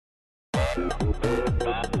Hi,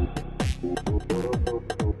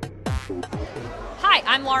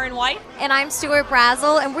 I'm Lauren White. And I'm Stuart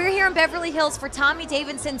Brazel, and we're here in Beverly Hills for Tommy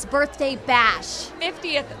Davidson's birthday bash.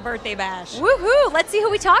 50th birthday bash. Woohoo! Let's see who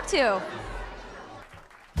we talk to.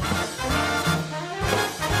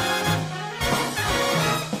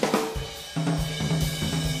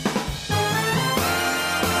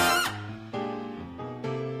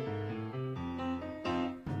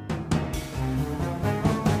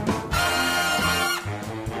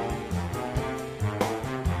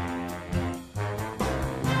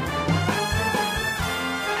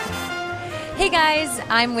 Hey guys,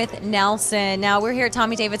 I'm with Nelson. Now we're here at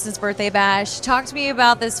Tommy Davidson's birthday bash. Talk to me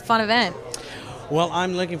about this fun event. Well,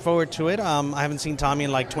 I'm looking forward to it. I haven't seen Tommy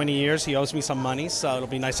in like 20 years. He owes me some money, so it'll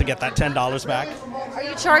be nice to get that $10 back. Are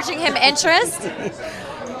you charging him interest?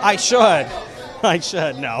 I should.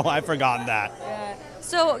 No, I've forgotten that.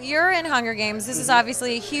 So you're in Hunger Games. This is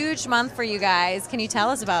obviously a huge month for you guys. Can you tell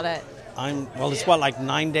us about it? It's what, like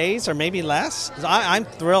 9 days or maybe less? I'm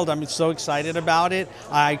thrilled. I'm so excited about it.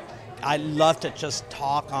 I love to just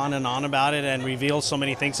talk on and on about it and reveal so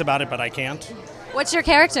many things about it, but I can't. What's your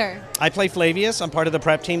character? I play Flavius. I'm part of the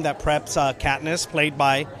prep team that preps Katniss, played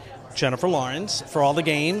by Jennifer Lawrence, for all the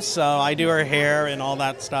games. So I do her hair and all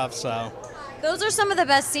that stuff. So those are some of the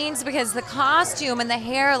best scenes because the costume and the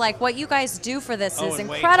hair, like what you guys do for this is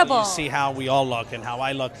incredible. You see how we all look and how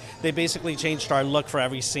I look. They basically changed our look for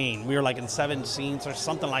every scene. We were like in 7 scenes or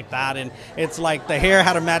something like that, and it's like the hair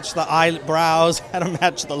had to match the eyebrows, had to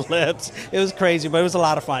match the lips. It was crazy, but it was a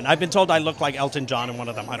lot of fun. I've been told I look like Elton John in one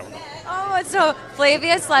of them. I don't know. Oh, so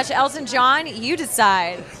Flavius / Elton John, you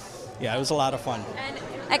decide. Yeah, it was a lot of fun. And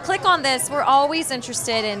at Click on This, we're always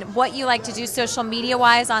interested in what you like to do social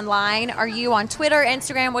media-wise online. Are you on Twitter,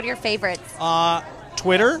 Instagram? What are your favorites?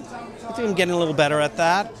 Twitter. I think I'm getting a little better at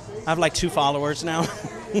that. I have like 2 followers now.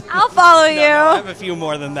 I'll follow you. No, I have a few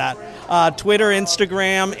more than that. Twitter,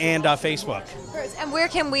 Instagram, and Facebook. And where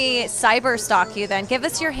can we cyber stalk you then? Give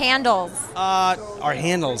us your handles. Our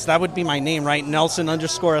handles, that would be my name, right?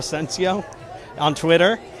 Nelson_Asensio on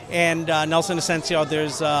Twitter. And Nelson Asensio,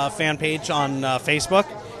 there's a fan page on Facebook.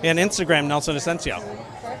 And Instagram, Nelson Asensio.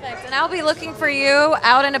 Perfect. And I'll be looking for you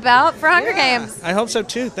out and about for Hunger Games. I hope so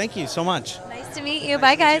too. Thank you so much. Nice to meet you.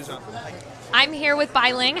 Bye, guys. I'm here with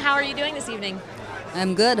Bai Ling. How are you doing this evening?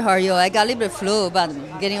 I'm good. How are you? I got a little bit flu, but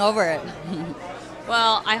I'm getting over it.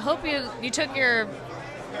 Well, I hope you took your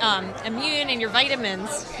immune and your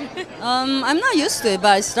vitamins. I'm not used to it,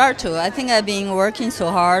 but I start to. I think I've been working so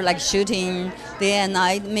hard, like shooting day and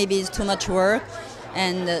night. Maybe it's too much work.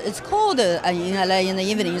 And it's cold in LA in the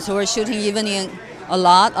evening, so we're shooting evening a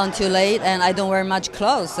lot until late, and I don't wear much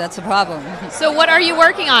clothes. That's a problem. So what are you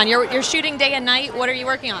working on? You're shooting day and night. What are you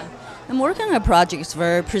working on? I'm working on a project. It's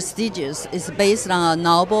very prestigious. It's based on a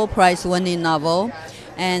Nobel Prize-winning novel.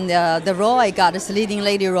 And the role I got, this leading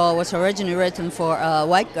lady role, was originally written for a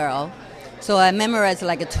white girl. So I memorized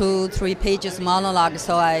like 2-3 pages monologue,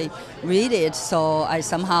 so I read it, so I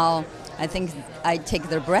think I take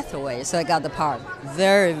their breath away, so I got the part.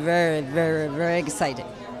 Very, very, very, very exciting.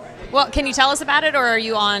 Well, can you tell us about it, or are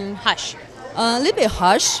you on hush? A little bit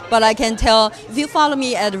hush, but I can tell. If you follow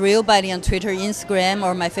me at Real Bai Ling on Twitter, Instagram,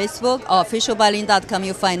 or my Facebook, or officialbailing.com,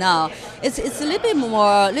 you'll find out. It's a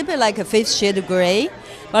little bit like a 5th Shade of Grey,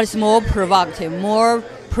 but it's more provocative, more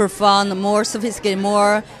profound, more sophisticated,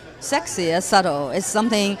 more sexy, subtle. It's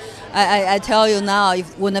something I tell you now,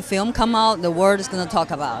 when the film come out, the world is going to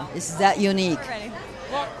talk about. It's that unique.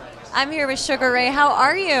 Well, I'm here with Sugar Ray. How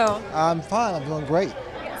are you? I'm fine. I'm doing great.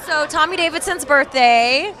 So Tommy Davidson's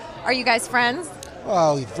birthday. Are you guys friends?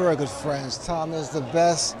 Well, we're very good friends. Tommy is the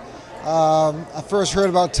best. I first heard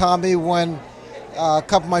about Tommy when a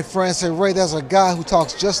couple of my friends said, Ray, there's a guy who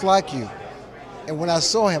talks just like you. And when I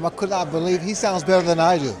saw him, I could not believe he sounds better than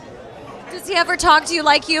I do. Does he ever talk to you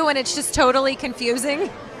like you and it's just totally confusing?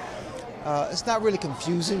 It's not really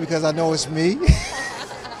confusing because I know it's me.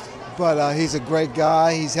 But he's a great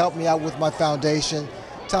guy. He's helped me out with my foundation.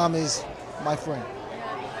 Tommy's my friend.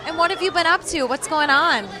 And what have you been up to? What's going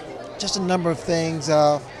on? Just a number of things.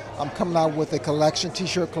 I'm coming out with a collection,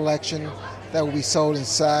 T-shirt collection that will be sold in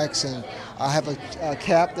Saks. And I have a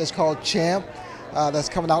cap that's called H.O.M.E that's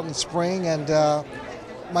coming out in spring. And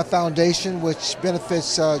my foundation, which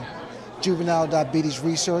benefits juvenile diabetes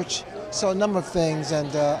research. So a number of things,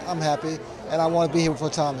 and I'm happy, and I want to be here for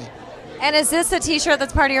Tommy. And is this a T-shirt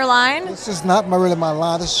that's part of your line? This is not really my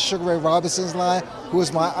line. This is Sugar Ray Robinson's line, who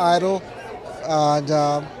is my idol. And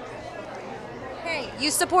hey,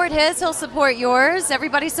 you support his, he'll support yours.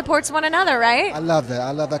 Everybody supports one another, right? I love that.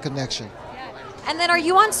 I love that connection. And then are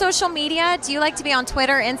you on social media? Do you like to be on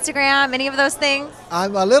Twitter, Instagram, any of those things?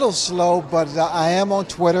 I'm a little slow, but I am on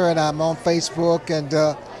Twitter and I'm on Facebook, and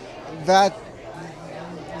that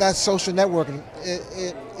social networking,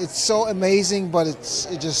 it's so amazing, but it's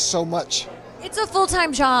just so much. It's a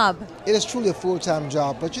full-time job. It is truly a full-time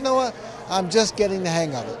job, but you know what? I'm just getting the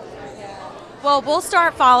hang of it. Well, we'll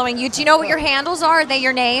start following you. Do you know what your handles are? Are they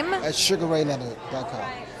your name? At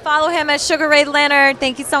sugarrayleonard.com. Follow him at Sugar Ray Leonard.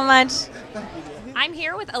 Thank you so much. I'm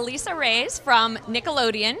here with Elisa Reyes from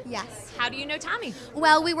Nickelodeon. Yes. How do you know Tommy?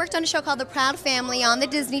 Well, we worked on a show called The Proud Family on the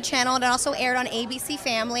Disney Channel, and it also aired on ABC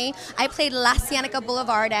Family. I played La Cienega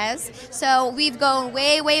Boulevardes. So we've gone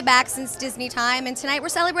way, way back since Disney time, and tonight we're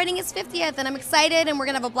celebrating his 50th, and I'm excited, and we're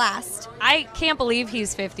going to have a blast. I can't believe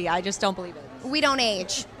he's 50. I just don't believe it. We don't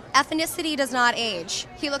age. Ethnicity does not age.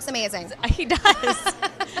 He looks amazing. He does.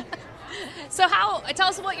 So tell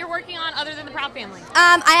us what you're working on other than The Proud Family.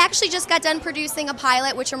 I actually just got done producing a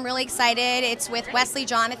pilot, which I'm really excited. It's with Wesley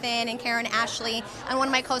Jonathan and Karen Ashley, and one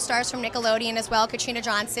of my co-stars from Nickelodeon as well, Katrina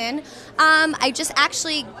Johnson. I just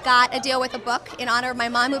actually got a deal with a book in honor of my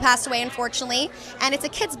mom, who passed away, unfortunately, and it's a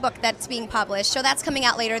kid's book that's being published, so that's coming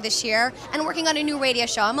out later this year, and working on a new radio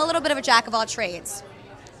show. I'm a little bit of a jack of all trades.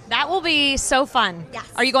 That will be so fun.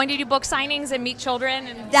 Yes. Are you going to do book signings and meet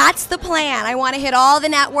children? That's the plan. I want to hit all the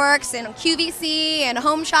networks and QVC and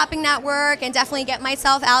Home Shopping Network and definitely get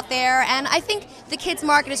myself out there. And I think the kids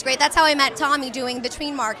market is great. That's how I met Tommy, doing the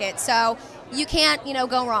tween market. So you can't,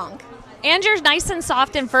 go wrong. And you're nice and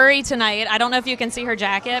soft and furry tonight. I don't know if you can see her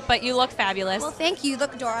jacket, but you look fabulous. Well, thank you. You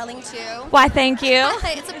look darling, too. Why, thank you.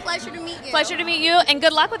 It's a pleasure to meet you. Pleasure to meet you, and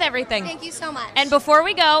good luck with everything. Thank you so much. And before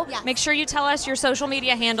we go, Yes. make sure you tell us your social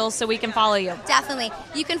media handles so we can follow you. Definitely.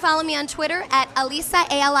 You can follow me on Twitter at Alisa,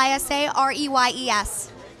 ALISA,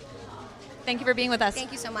 REYES. Thank you for being with us.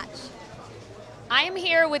 Thank you so much. I am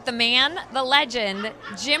here with the man, the legend,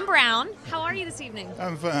 Jim Brown. How are you this evening?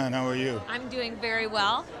 I'm fine. How are you? I'm doing very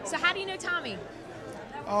well. So how do you know Tommy?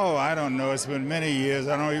 Oh, I don't know. It's been many years.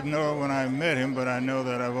 I don't even know when I met him, but I know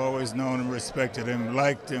that I've always known and respected him,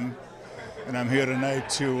 liked him, and I'm here tonight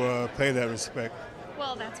to pay that respect.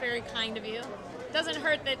 Well, that's very kind of you. Doesn't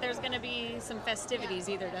hurt that there's going to be some festivities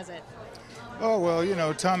either, does it? Oh,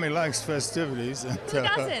 well, Tommy likes festivities. And, Who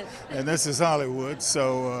doesn't? And this is Hollywood,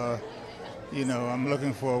 so, I'm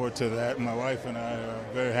looking forward to that. My wife and I are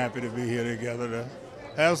very happy to be here together to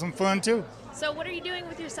have some fun, too. So what are you doing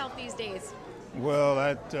with yourself these days? Well,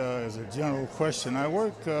 that is a general question. I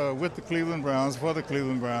work with the Cleveland Browns, for the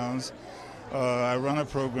Cleveland Browns. I run a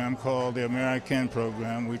program called the American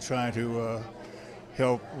Program. We try to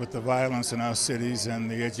help with the violence in our cities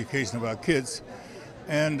and the education of our kids,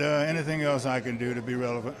 and anything else I can do to be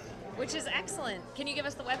relevant. Which is excellent. Can you give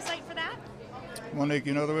us the website for that? Monique,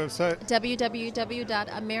 you know the website?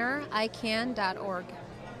 www.american.org.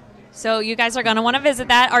 So you guys are going to want to visit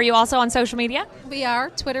that. Are you also on social media? We are.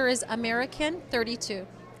 Twitter is American32,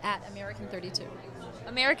 at American32.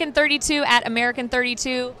 American32 at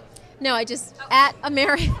American32. No, at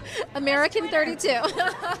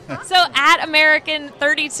American32. So at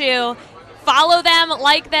American32. Follow them,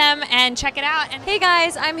 like them, and check it out. And Hey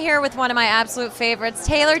guys, I'm here with one of my absolute favorites,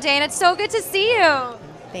 Taylor Dane. It's so good to see you.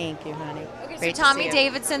 Thank you, honey. Okay, Great so to Tommy see you.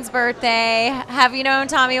 Davidson's birthday. Have you known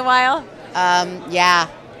Tommy a while? Yeah.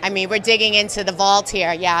 I mean, we're digging into the vault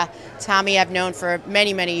here. Yeah. Tommy I've known for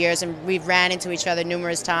many, many years, and we've ran into each other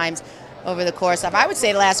numerous times over the course of, I would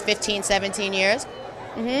say, the last 15, 17 years.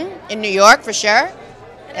 In New York, for sure.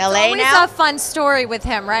 LA Always now. a fun story with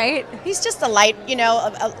him, right? He's just a light,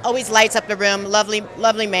 always lights up the room. Lovely,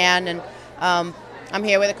 lovely man. And I'm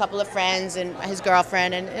here with a couple of friends and his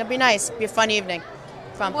girlfriend, and it'll be nice. It'll be a fun evening.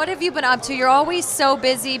 Fun. What have you been up to? You're always so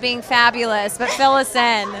busy being fabulous, but fill us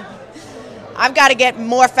in. I've got to get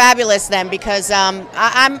more fabulous then, because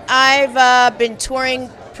I've been touring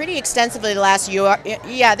pretty extensively the last year.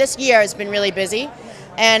 Yeah, this year has been really busy,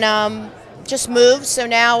 and just moved. So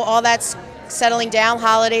now all that's settling down.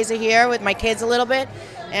 Holidays are here with my kids a little bit,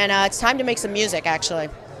 and it's time to make some music. Actually,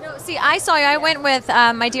 No, see, I saw you. I went with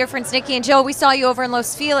my dear friends Nikki and Jill. We saw you over in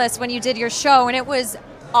Los Feliz when you did your show, and it was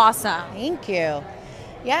awesome. thank you.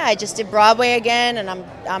 Yeah, I just did Broadway again, and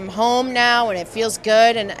I'm home now, and it feels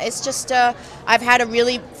good. And it's just I've had a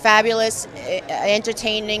really fabulous,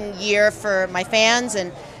 entertaining year for my fans,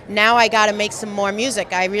 and now I got to make some more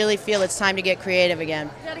music. I really feel it's time to get creative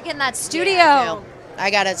again. You got to get in that studio. Yeah,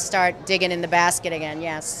 I got to start digging in the basket again.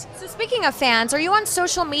 Yes. So speaking of fans, are you on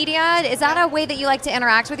social media? Is that a way that you like to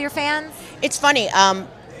interact with your fans? It's funny.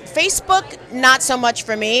 Facebook, not so much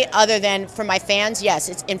for me, other than for my fans. Yes,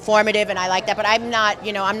 it's informative and I like that, but I'm not,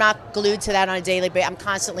 I'm not glued to that on a daily basis. I'm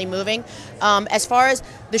constantly moving. As far as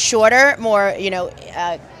the shorter, more,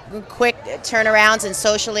 quick turnarounds and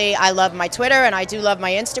socially, I love my Twitter and I do love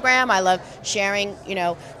my Instagram. I love sharing,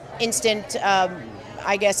 instant,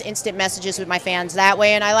 instant messages with my fans that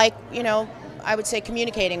way. And I like, I would say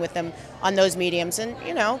communicating with them on those mediums. And,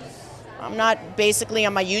 I'm not basically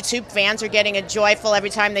on my YouTube. Fans are getting a joyful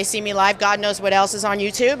every time they see me live. God knows what else is on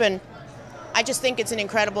YouTube. And I just think it's an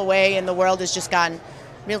incredible way, and the world has just gotten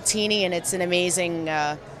real teeny, and it's an amazing,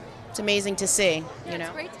 it's amazing to see,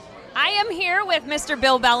 Great. I am here with Mr.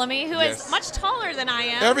 Bill Bellamy, who Yes. is much taller than I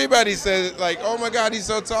am. Everybody says, like, oh my God, he's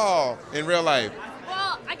so tall in real life.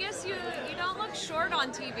 Well, I guess you don't look short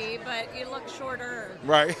on TV, but you look shorter.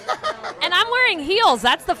 Right. And I'm wearing heels.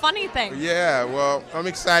 That's the funny thing. Yeah, well, I'm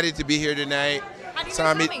excited to be here tonight. How do you know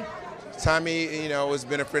Tommy? Tommy, has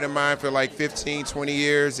been a friend of mine for like 15, 20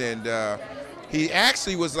 years, and he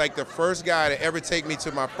actually was like the first guy to ever take me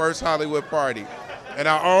to my first Hollywood party. And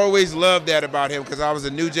I always loved that about him because I was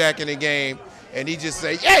a new jack in the game, and he just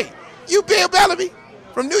say, "Hey, you Bill Bellamy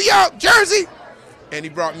from New York, Jersey?" And he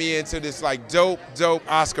brought me into this like dope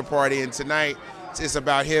Oscar party, and tonight it's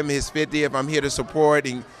about him, his 50th. I'm here to support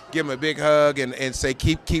and give him a big hug and say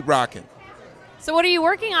keep rocking. So what are you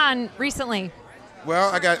working on recently?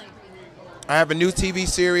 Well, I have a new TV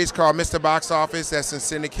series called Mr. Box Office that's in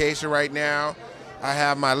syndication right now. I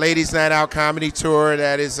have my Ladies Night Out comedy tour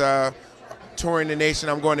that is touring the nation.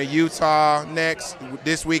 I'm going to Utah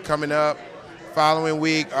this week coming up. Following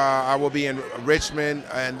week, I will be in Richmond,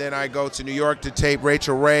 and then I go to New York to tape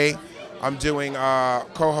Rachel Ray. I'm doing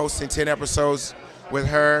co-hosting 10 episodes with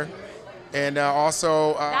her, and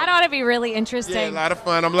also that ought to be really interesting. Yeah, a lot of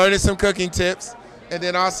fun. I'm learning some cooking tips, and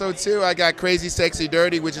then also too, I got Crazy Sexy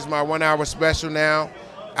Dirty, which is my 1-hour special now,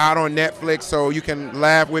 out on Netflix, so you can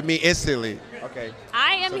laugh with me instantly. Okay.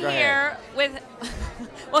 I am here with.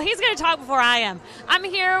 Well, he's going to talk before I am. I'm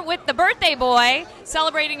here with the birthday boy,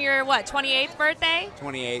 celebrating your, 28th birthday?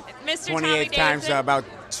 28. Mr. 28 Tommy times Davidson. about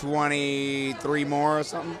 23 more or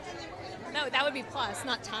something. No, that would be plus,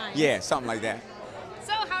 not time. Yeah, something like that.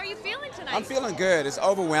 So, how are you feeling tonight? I'm feeling good. It's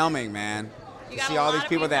overwhelming, man. You To got see a all lot these of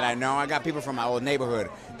people that people? I know. I got people from my old neighborhood.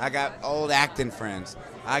 I got old acting friends.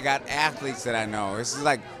 I got athletes that I know. This is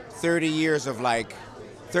like 30 years of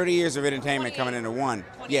entertainment coming into one.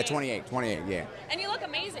 28. Yeah, 28, yeah. And you look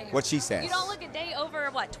amazing. What she says. You don't look a day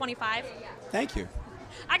over, 25? Thank you.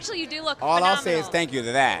 Actually, you do look All phenomenal. I'll say is thank you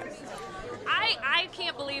to that. I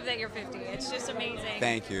can't believe that you're 50. It's just amazing.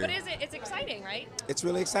 Thank you. But it's exciting, right? It's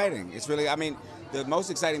really exciting. The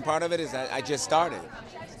most exciting part of it is that I just started.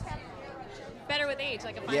 Better with age,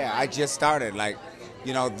 like a fine Yeah, wine. I just started.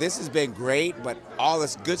 This has been great, but all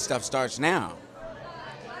this good stuff starts now.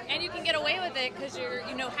 And you can get away with it because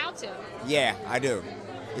you know how to. Yeah, I do.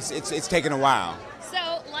 It's taken a while.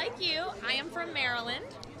 So, like you, I am from Maryland.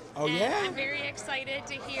 Oh, and yeah? I'm very excited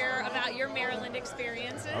to hear about your Maryland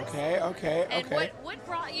experiences. Okay. And what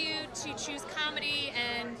brought you to choose comedy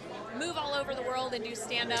and move all over the world and do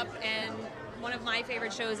stand-up and one of my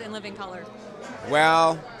favorite shows in Living Color?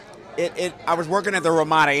 Well, I was working at the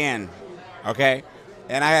Ramada Inn, okay?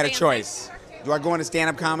 And I had a Fancy. choice. Do I go into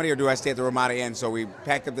stand-up comedy or do I stay at the Ramada Inn? So we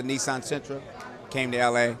packed up the Nissan Sentra, came to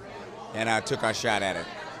L.A., and took our shot at it.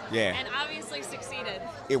 Yeah. And obviously succeeded.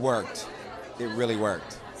 It worked. It really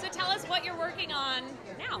worked. So tell us what you're working on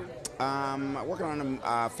now. Working on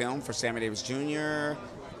a film for Sammy Davis Jr.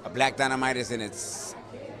 Black Dynamite is in its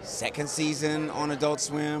second season on Adult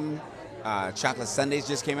Swim. Chocolate Sundays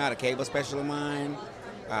just came out, a cable special of mine.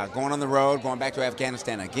 Going on the road, going back to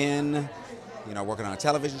Afghanistan again. Working on a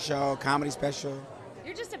television show, comedy special.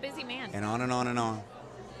 You're just a busy man. And on and on and on.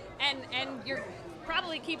 And you're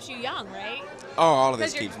probably keeps you young, right? Oh, all of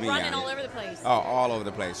this keeps me young. Running all over the place. Oh, all over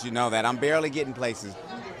the place. You know that. I'm barely getting places.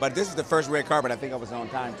 But this is the first red carpet I think I was on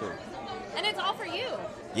time to. And it's all for you.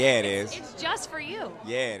 Yeah, it is. It's just for you.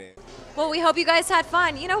 Yeah, it is. Well, we hope you guys had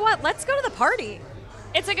fun. You know what? Let's go to the party.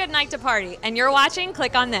 It's a good night to party. And you're watching,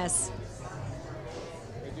 click on this.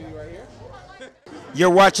 You're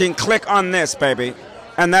watching Click on This, baby.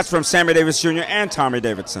 And that's from Sammy Davis Jr. and Tommy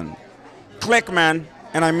Davidson. Click, man.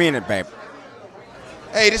 And I mean it, babe.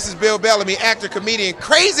 Hey, this is Bill Bellamy, actor, comedian,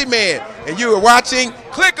 crazy man, and you are watching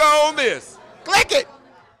Click on This. Click it!